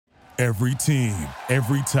Every team,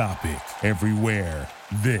 every topic, everywhere.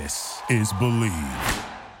 This is Believe.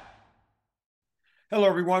 Hello,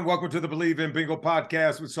 everyone. Welcome to the Believe in Bengal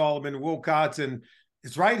podcast with Solomon Wiilcots. And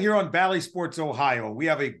it's right here on Valley Sports, Ohio. We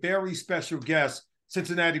have a very special guest,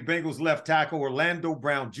 Cincinnati Bengals left tackle Orlando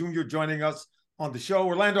Brown Jr. joining us on the show.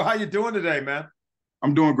 Orlando, how you doing today, man?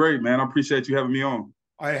 I'm doing great, man. I appreciate you having me on.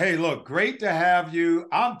 All right, hey, look, great to have you.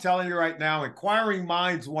 I'm telling you right now, inquiring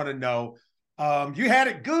minds want to know. You had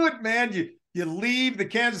it good, man. You leave the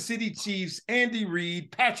Kansas City Chiefs, Andy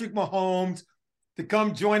Reid, Patrick Mahomes, to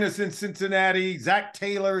come join us in Cincinnati, Zach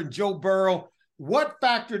Taylor and Joe Burrow. What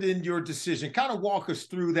factored in your decision? Kind of walk us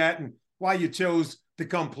through that and why you chose to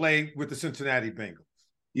come play with the Cincinnati Bengals.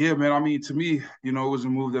 Yeah, man. I mean, to me, it was a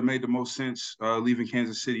move that made the most sense leaving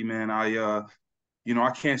Kansas City, man. I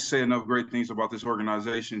can't say enough great things about this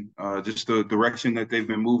organization. Just the direction that they've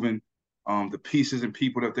been moving, the pieces and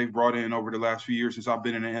people that they've brought in over the last few years since I've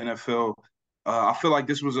been in the NFL. I feel like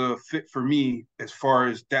this was a fit for me as far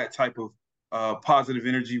as that type of positive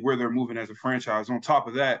energy where they're moving as a franchise. On top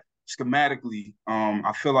of that, schematically,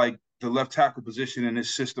 I feel like the left tackle position in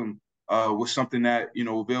this system was something that,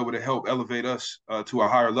 will be able to help elevate us to a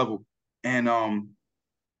higher level. And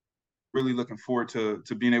really looking forward to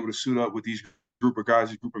being able to suit up with these group of guys,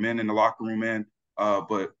 these group of men in the locker room, man.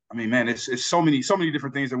 But I mean, man, it's so many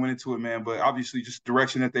different things that went into it, man. But obviously, just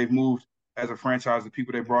direction that they've moved as a franchise, the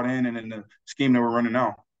people they brought in, and then the scheme that we're running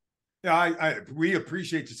now. Yeah, we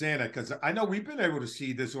appreciate you saying that, because I know we've been able to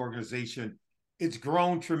see this organization. It's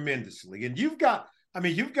grown tremendously, and you've got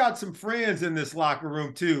some friends in this locker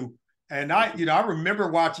room too. And I remember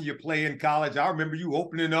watching you play in college. I remember you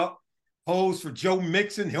opening up holes for Joe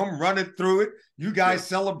Mixon, him running through it, you guys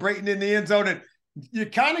celebrating in the end zone, and you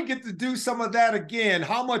kind of get to do some of that again.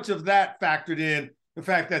 How much of that factored in the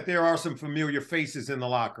fact that there are some familiar faces in the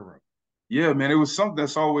locker room? Yeah, man, it was something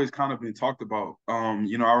that's always kind of been talked about. I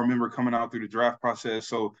remember coming out through the draft process.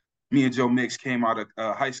 So me and Joe Mix came out of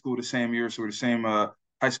high school the same year, so we're the same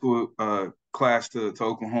high school class to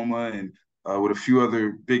Oklahoma, and with a few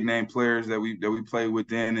other big name players that we played with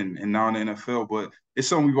then and now in the NFL. But it's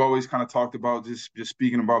something we've always kind of talked about, just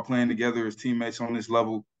speaking about playing together as teammates on this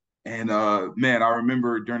level. And man, I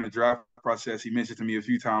remember during the draft process, he mentioned to me a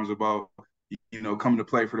few times about coming to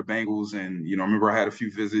play for the Bengals, and I remember I had a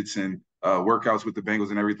few visits and workouts with the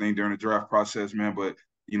Bengals and everything during the draft process, man. But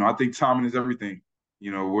I think timing is everything.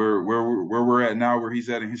 Where we're at now, where he's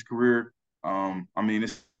at in his career.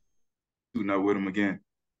 It's shooting up with him again.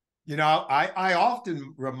 I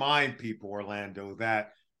often remind people, Orlando,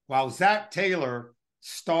 that while Zach Taylor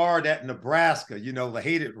starred at Nebraska, the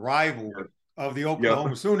hated rival of the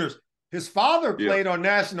Oklahoma Sooners, his father played on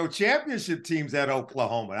national championship teams at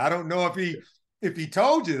Oklahoma. I don't know if he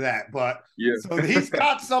told you that, but so he's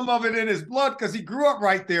got some of it in his blood because he grew up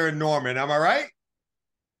right there in Norman. Am I right?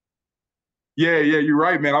 Yeah, you're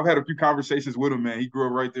right, man. I've had a few conversations with him, man. He grew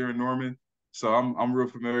up right there in Norman, so I'm real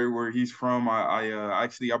familiar where he's from.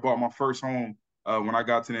 I bought my first home when I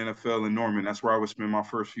got to the NFL in Norman. That's where I would spend my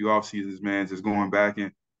first few off seasons, man, just going back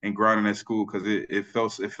and grinding at school, because it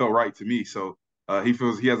felt right to me. So he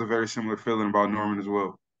has a very similar feeling about Norman as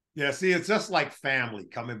well. Yeah, see, it's just like family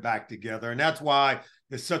coming back together, and that's why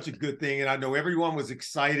it's such a good thing. And I know everyone was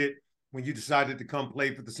excited when you decided to come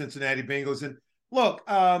play for the Cincinnati Bengals. And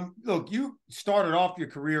look, you started off your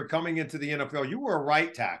career coming into the NFL. You were a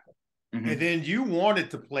right tackle, and then you wanted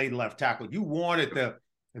to play left tackle. You wanted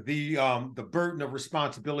the burden of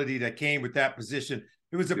responsibility that came with that position.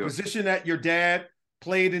 It was a position that your dad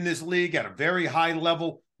played in this league at a very high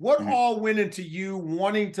level. What all went into you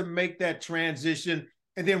wanting to make that transition?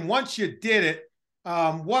 And then once you did it,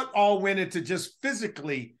 what all went into just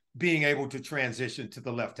physically being able to transition to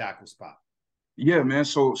the left tackle spot? Yeah, man.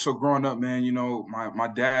 So growing up, man, my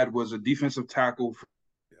dad was a defensive tackle for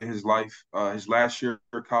his life. His last year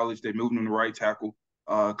of college, they moved him to right tackle.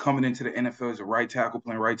 Coming into the NFL as a right tackle,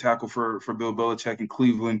 playing right tackle for Bill Belichick in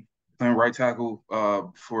Cleveland, playing right tackle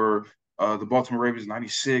for the Baltimore Ravens in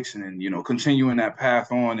 '96, and then continuing that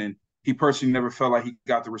path on. And he personally never felt like he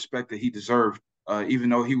got the respect that he deserved, even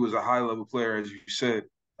though he was a high-level player, as you said.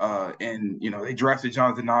 And they drafted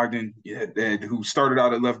Jonathan Ogden, who started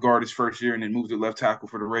out at left guard his first year and then moved to left tackle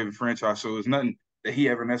for the Raven franchise. So it was nothing that he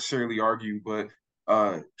ever necessarily argued, but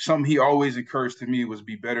something he always encouraged to me was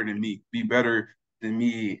be better than me, be better than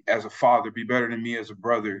me as a father, be better than me as a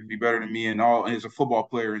brother, be better than me as a football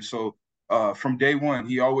player. And so from day one,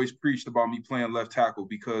 he always preached about me playing left tackle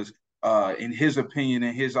because in his opinion,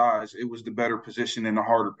 in his eyes, it was the better position and the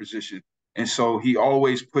harder position. And so he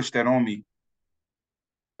always pushed that on me.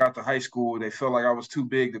 got to high school, they felt like I was too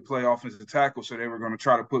big to play offensive tackle, so they were going to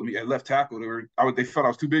try to put me at left tackle. They felt I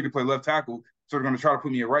was too big to play left tackle, so they're going to try to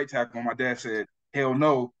put me at right tackle. And my dad said, "Hell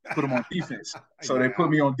no, put him on defense." So they put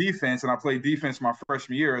me on defense, and I played defense my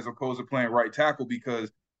freshman year as opposed to playing right tackle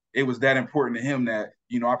because it was that important to him that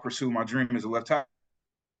I pursued my dream as a left tackle.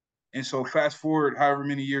 And so fast forward, however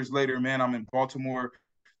many years later, man, I'm in Baltimore.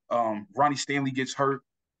 Ronnie Stanley gets hurt.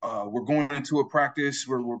 We're going into a practice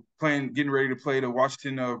where we're getting ready to play the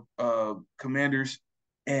Washington Commanders.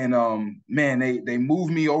 And man, they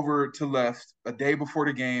moved me over to left a day before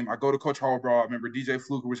the game. I go to Coach Harbaugh. I remember DJ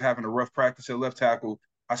Fluker was having a rough practice at left tackle.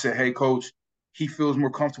 I said, "Hey, Coach, he feels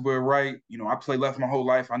more comfortable at right. I play left my whole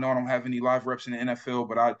life. I know I don't have any live reps in the NFL,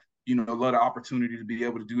 but I love the opportunity to be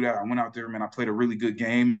able to do that." I went out there, man. I played a really good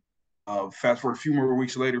game. Fast forward a few more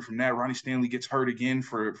weeks later from that, Ronnie Stanley gets hurt again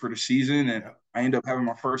for the season, and I end up having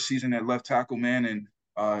my first season at left tackle, man. And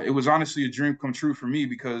it was honestly a dream come true for me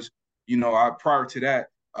because, prior to that,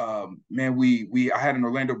 man, I had an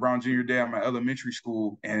Orlando Brown Jr. Day at my elementary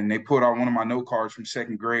school, and they put out one of my note cards from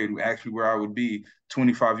second grade who asked me where I would be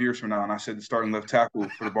 25 years from now, and I said the starting left tackle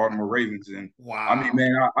for the Baltimore Ravens. And wow, I mean,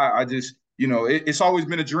 man, I just it's always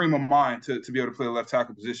been a dream of mine to be able to play the left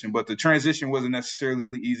tackle position, but the transition wasn't necessarily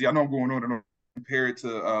easy. I know I'm going on and compare it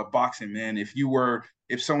to boxing, man.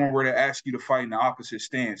 If someone were to ask you to fight in the opposite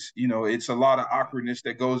stance, it's a lot of awkwardness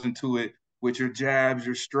that goes into it with your jabs,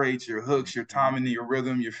 your straights, your hooks, your timing, your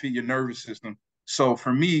rhythm, your feet, your nervous system. So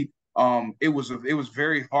for me, it was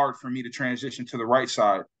very hard for me to transition to the right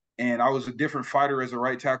side, and I was a different fighter as a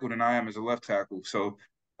right tackle than I am as a left tackle. So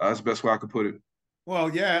that's the best way I could put it.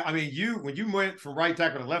 Well, yeah, I mean, when you went from right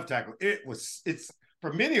tackle to left tackle, it's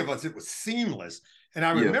for many of us, it was seamless. And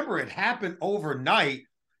I remember it happened overnight.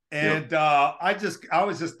 And I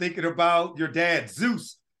was just thinking about your dad,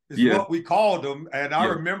 Zeus, is what we called him. And I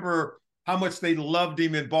remember how much they loved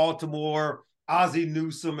him in Baltimore, Ozzie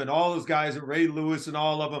Newsome and all those guys, and Ray Lewis and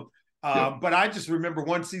all of them. But I just remember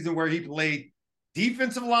one season where he played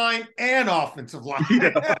defensive line and offensive line.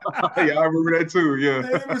 I remember that too. Yeah.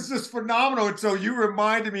 It was just phenomenal. And so you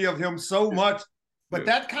reminded me of him so much. But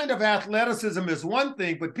that kind of athleticism is one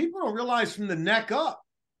thing, but people don't realize from the neck up,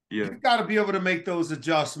 you've got to be able to make those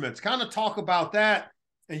adjustments. Kind of talk about that.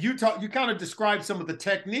 And you kind of described some of the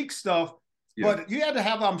technique stuff, but you had to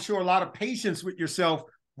have, I'm sure, a lot of patience with yourself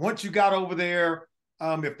once you got over there.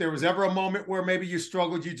 If there was ever a moment where maybe you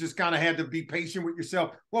struggled, you just kind of had to be patient with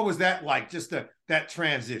yourself. What was that like, just that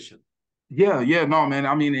transition? Yeah, no, man.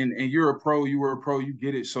 I mean, and you're a pro, you were a pro, you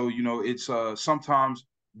get it. So, it's sometimes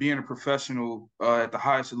being a professional at the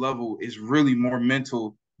highest level is really more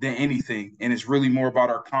mental than anything. And it's really more about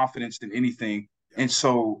our confidence than anything. And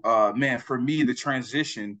so, man, for me, the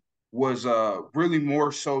transition was really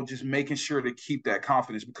more so just making sure to keep that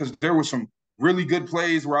confidence, because there were some really good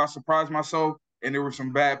plays where I surprised myself. And there were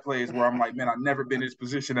some bad plays where I'm like, man, I've never been in this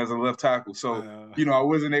position as a left tackle. So, I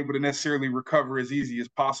wasn't able to necessarily recover as easy as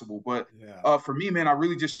possible. But for me, man, I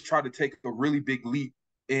really just tried to take a really big leap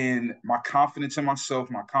in my confidence in myself,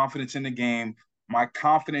 my confidence in the game, my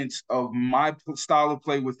confidence of my style of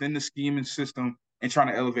play within the scheme and system, and trying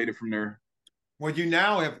to elevate it from there. Well, you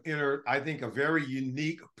now have entered, I think, a very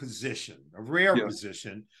unique position, a rare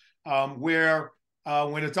position, where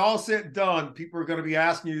when it's all said and done, people are going to be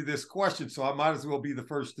asking you this question, so I might as well be the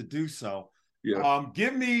first to do so.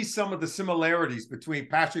 Give me some of the similarities between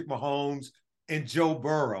Patrick Mahomes and Joe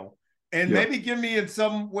Burrow, and maybe give me in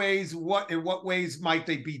some ways in what ways might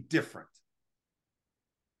they be different?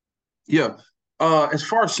 As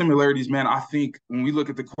far as similarities, man, I think when we look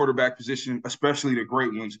at the quarterback position, especially the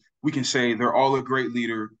great ones, we can say they're all a great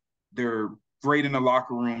leader. They're great in the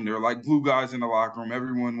locker room. They're like glue guys in the locker room.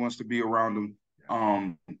 Everyone wants to be around them.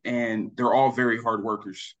 And they're all very hard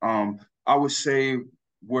workers. I would say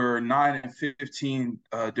where 9 and 15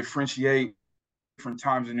 differentiate different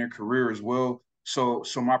times in their career as well. So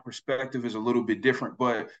my perspective is a little bit different.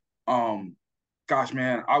 But gosh,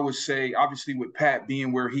 man, I would say obviously with Pat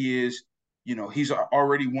being where he is, he's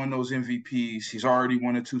already won those MVPs. He's already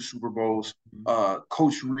won the 2 Super Bowls.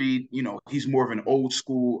 Coach Reed, he's more of an old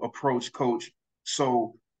school approach coach.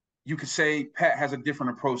 So you could say Pat has a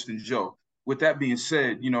different approach than Joe. With that being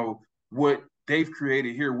said, what they've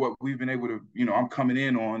created here, what we've been able to, I'm coming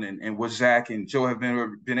in on, and what Zach and Joe have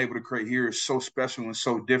been able to create here is so special and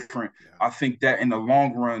so different. I think that in the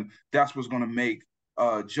long run, that's what's going to make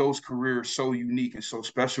Joe's career so unique and so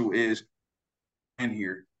special is in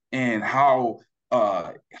here, and how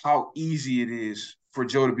easy it is for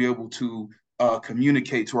Joe to be able to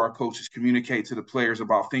communicate to our coaches, communicate to the players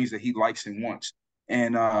about things that he likes and wants.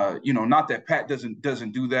 And not that Pat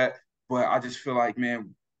doesn't do that. But I just feel like,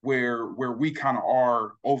 man, where we kind of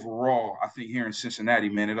are overall. I think here in Cincinnati,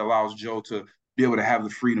 man, it allows Joe to be able to have the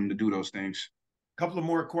freedom to do those things. A couple of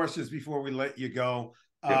more questions before we let you go.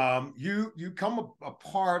 Yeah. You come a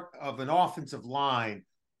part of an offensive line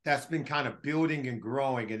that's been kind of building and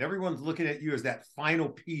growing, and everyone's looking at you as that final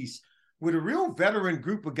piece with a real veteran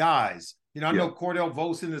group of guys. I know Cordell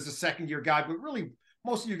Volson is a second-year guy, but really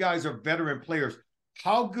most of you guys are veteran players.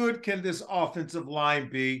 How good can this offensive line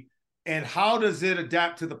be, and how does it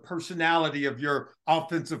adapt to the personality of your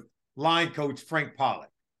offensive line coach, Frank Pollack?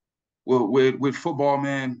 Well, with football,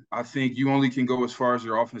 man, I think you only can go as far as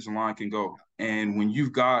your offensive line can go. And when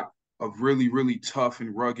you've got a really, really tough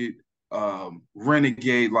and rugged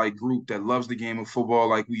renegade-like group that loves the game of football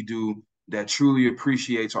like we do, that truly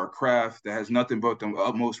appreciates our craft, that has nothing but the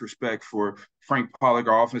utmost respect for Frank Pollack,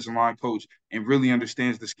 our offensive line coach, and really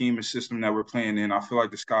understands the scheme and system that we're playing in, I feel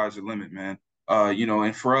like the sky's the limit, man.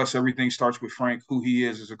 And for us, everything starts with Frank, who he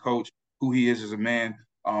is as a coach, who he is as a man.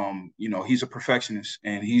 He's a perfectionist,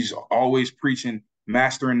 and he's always preaching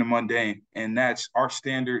mastering the mundane. And that's our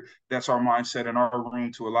standard. That's our mindset in our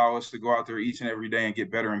room to allow us to go out there each and every day and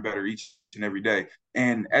get better and better each and every day.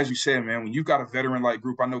 And as you said, man, when you've got a veteran-like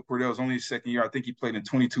group, I know Cordell's only his second year. I think he played in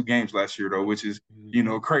 22 games last year, though, which is,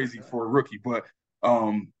 crazy for a rookie. But,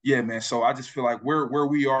 yeah, man, so I just feel like where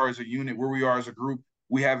we are as a unit, where we are as a group,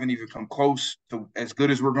 we haven't even come close to as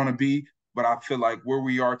good as we're going to be. But I feel like where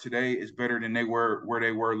we are today is better than where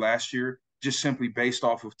they were last year, just simply based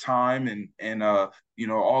off of time and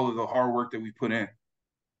all of the hard work that we put in.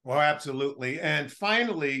 Well, absolutely. And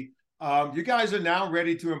finally, you guys are now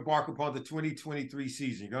ready to embark upon the 2023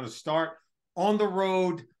 season. You're going to start on the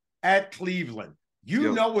road at Cleveland.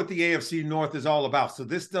 You know what the AFC North is all about, so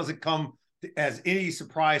this doesn't come as any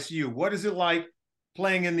surprise to you. What is it like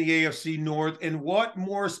playing in the AFC North, and what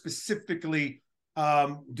more specifically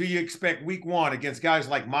do you expect week one against guys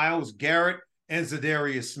like Myles Garrett and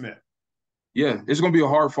Zadarius Smith? Yeah, it's going to be a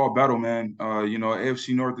hard-fought battle, man.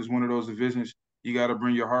 AFC North is one of those divisions. You got to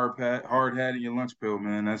bring your hard hat and your lunch pail,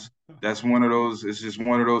 man. That's one of those. It's just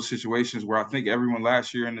one of those situations where I think everyone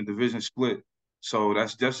last year in the division split. So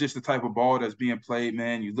that's just the type of ball that's being played,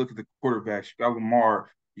 man. You look at the quarterbacks. You got Lamar.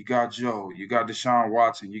 You got Joe. You got Deshaun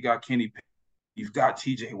Watson. You got Kenny Pickett. You've got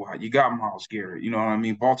T.J. Watt. You got Myles Garrett. You know what I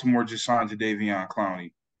mean? Baltimore just signed Jadeveon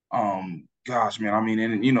Clowney. Gosh, man. I mean,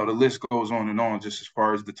 and the list goes on and on just as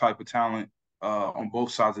far as the type of talent on both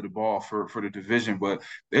sides of the ball for the division. But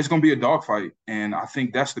it's going to be a dogfight, and I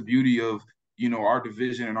think that's the beauty of our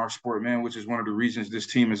division and our sport, man. Which is one of the reasons this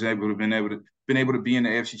team has been able to be in the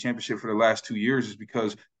AFC Championship for the last 2 years, is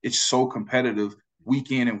because it's so competitive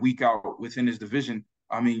week in and week out within this division.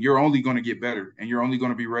 I mean, you're only going to get better, and you're only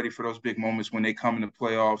going to be ready for those big moments when they come in the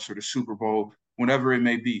playoffs or the Super Bowl, whenever it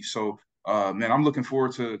may be. So, man, I'm looking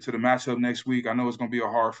forward to the matchup next week. I know it's going to be a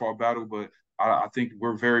hard-fought battle, but I think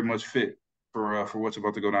we're very much fit for what's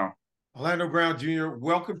about to go down. Orlando Brown Jr.,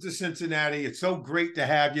 welcome to Cincinnati. It's so great to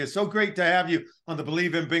have you. It's so great to have you on the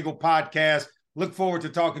Believe in Bengal podcast. Look forward to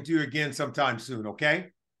talking to you again sometime soon, okay?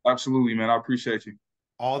 Absolutely, man. I appreciate you.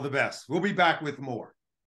 All the best. We'll be back with more.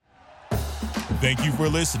 Thank you for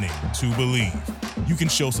listening to Believe. You can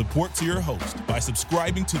show support to your host by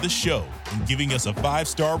subscribing to the show and giving us a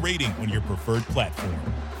 5-star rating on your preferred platform.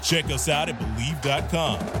 Check us out at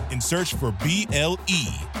Believe.com and search for BLEAV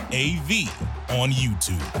on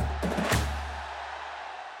YouTube.